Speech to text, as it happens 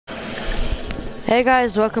Hey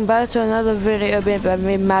guys, welcome back to another video made by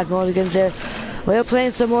me, Mad Mulligans here. We're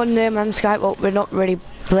playing some more No Man's Sky. Well, we're not really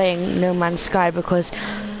playing No Man's Sky because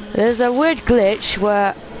there's a weird glitch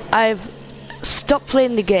where I've stopped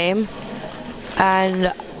playing the game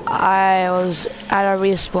and I was at a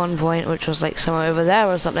respawn point, which was like somewhere over there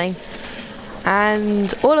or something.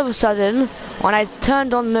 And all of a sudden, when I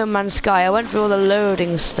turned on No Man's Sky, I went through all the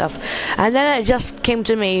loading stuff, and then it just came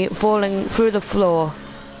to me falling through the floor.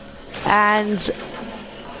 And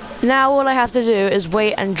now all I have to do is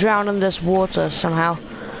wait and drown in this water somehow,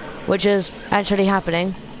 which is actually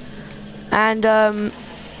happening. And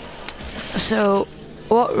so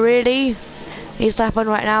what really needs to happen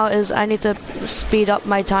right now is I need to speed up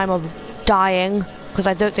my time of dying, because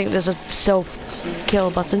I don't think there's a self-kill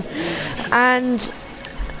button. And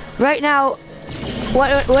right now,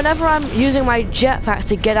 whenever I'm using my jetpack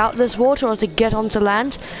to get out this water or to get onto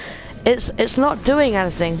land, it's not doing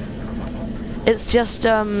anything. It's just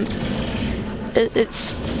I mean,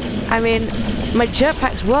 my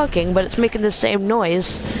jetpack's working, but it's making the same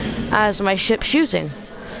noise as my ship shooting.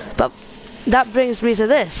 But that brings me to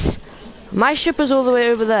this. My ship is all the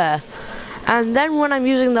way over there, and then when I'm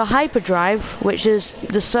using the hyperdrive, which is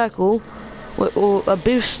the circle or a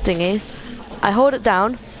boost thingy, I hold it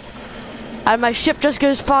down and my ship just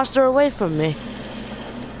goes faster away from me.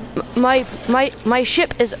 My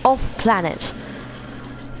ship is off planet,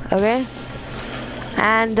 okay?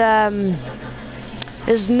 And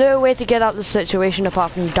there's no way to get out of the situation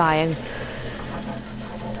apart from dying.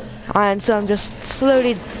 And so I'm just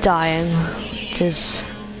slowly dying, which is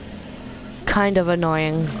kind of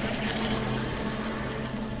annoying.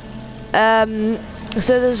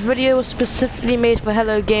 So this video was specifically made for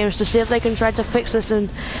Hello Games to see if they can try to fix this in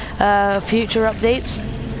future updates,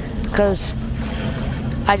 because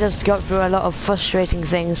I just got through a lot of frustrating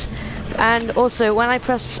things. And also, when I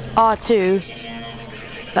press R2,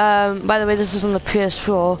 by the way, this is on the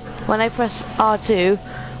PS4. When I press R2,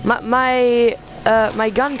 my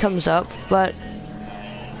gun comes up, but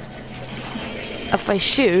if I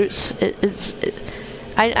shoot,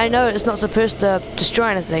 I know it's not supposed to destroy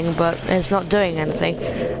anything, but it's not doing anything.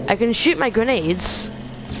 I can shoot my grenades,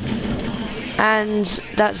 and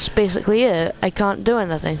that's basically it. I can't do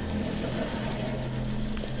anything.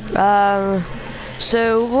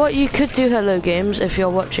 So what you could do, Hello Games, if you're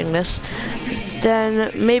watching this,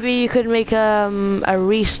 then maybe you could make a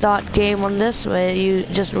restart game on this, where you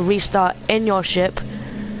just restart in your ship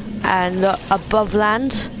and above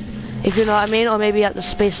land, if you know what I mean, or maybe at the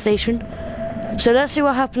space station. So let's see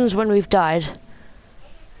what happens when we've died.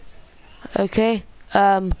 Okay,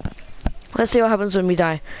 let's see what happens when we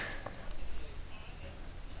die.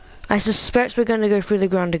 I suspect we're going to go through the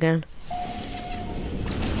ground again.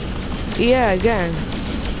 Yeah, again.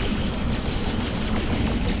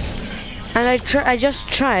 And I just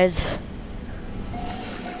tried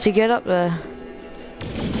to get up there,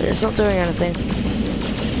 but it's not doing anything.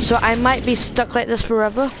 So I might be stuck like this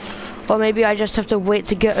forever, or maybe I just have to wait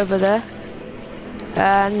to get over there.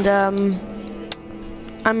 And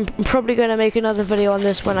I'm probably going to make another video on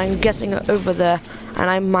this when I'm getting over there, and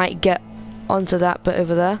I might get onto that bit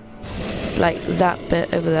over there, like that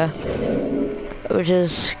bit over there, which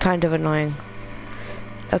is kind of annoying.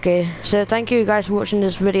 Okay, so thank you guys for watching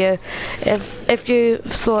this video. If you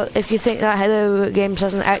think that Hello Games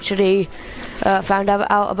hasn't actually found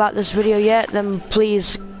out about this video yet, then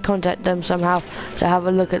please contact them somehow to have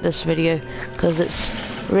a look at this video, because it's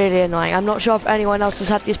really annoying. I'm not sure if anyone else has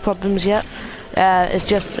had these problems yet. It's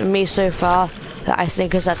just me so far that I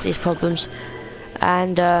think has had these problems.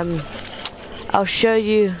 And I'll show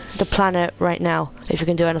you the planet right now, if you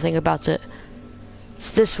can do anything about it.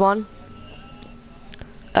 It's this one.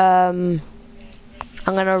 I'm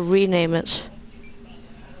gonna rename it.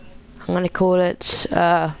 I'm gonna call it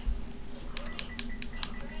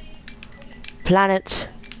Planet.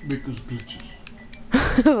 Because glitches.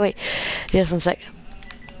 Wait, just 1 sec.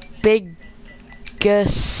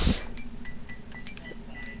 Biggest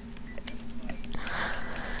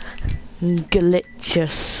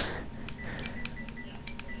glitches.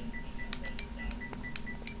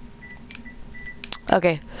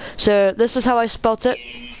 Okay, so this is how I spelt it.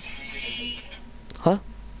 Huh?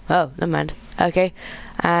 Oh, never mind. Okay,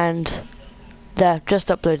 and there, just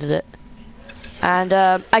uploaded it. And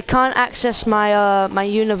I can't access my my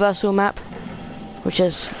universal map, which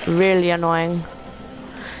is really annoying.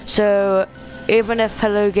 So even if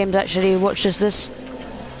Hello Games actually watches this,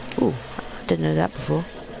 ooh, I didn't know that before.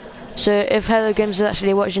 So if Hello Games is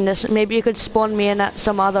actually watching this, maybe you could spawn me in at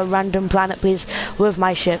some other random planet, please, with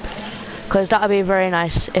my ship, because that would be very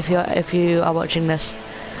nice if you are watching this.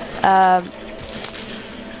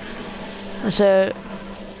 So,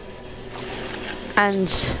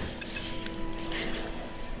 and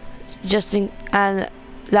and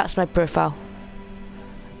that's my profile.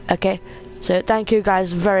 Okay, so thank you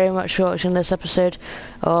guys very much for watching this episode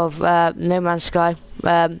of No Man's Sky.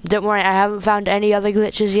 Don't worry, I haven't found any other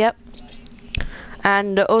glitches yet.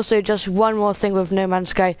 And also, just one more thing with No Man's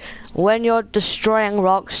Sky: when you're destroying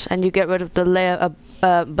rocks and you get rid of the layer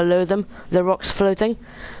below them, the rocks floating,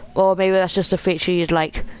 or maybe that's just a feature you'd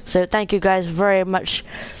like. So thank you guys very much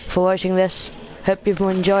for watching this. Hope you've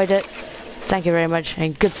enjoyed it. Thank you very much,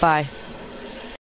 and goodbye.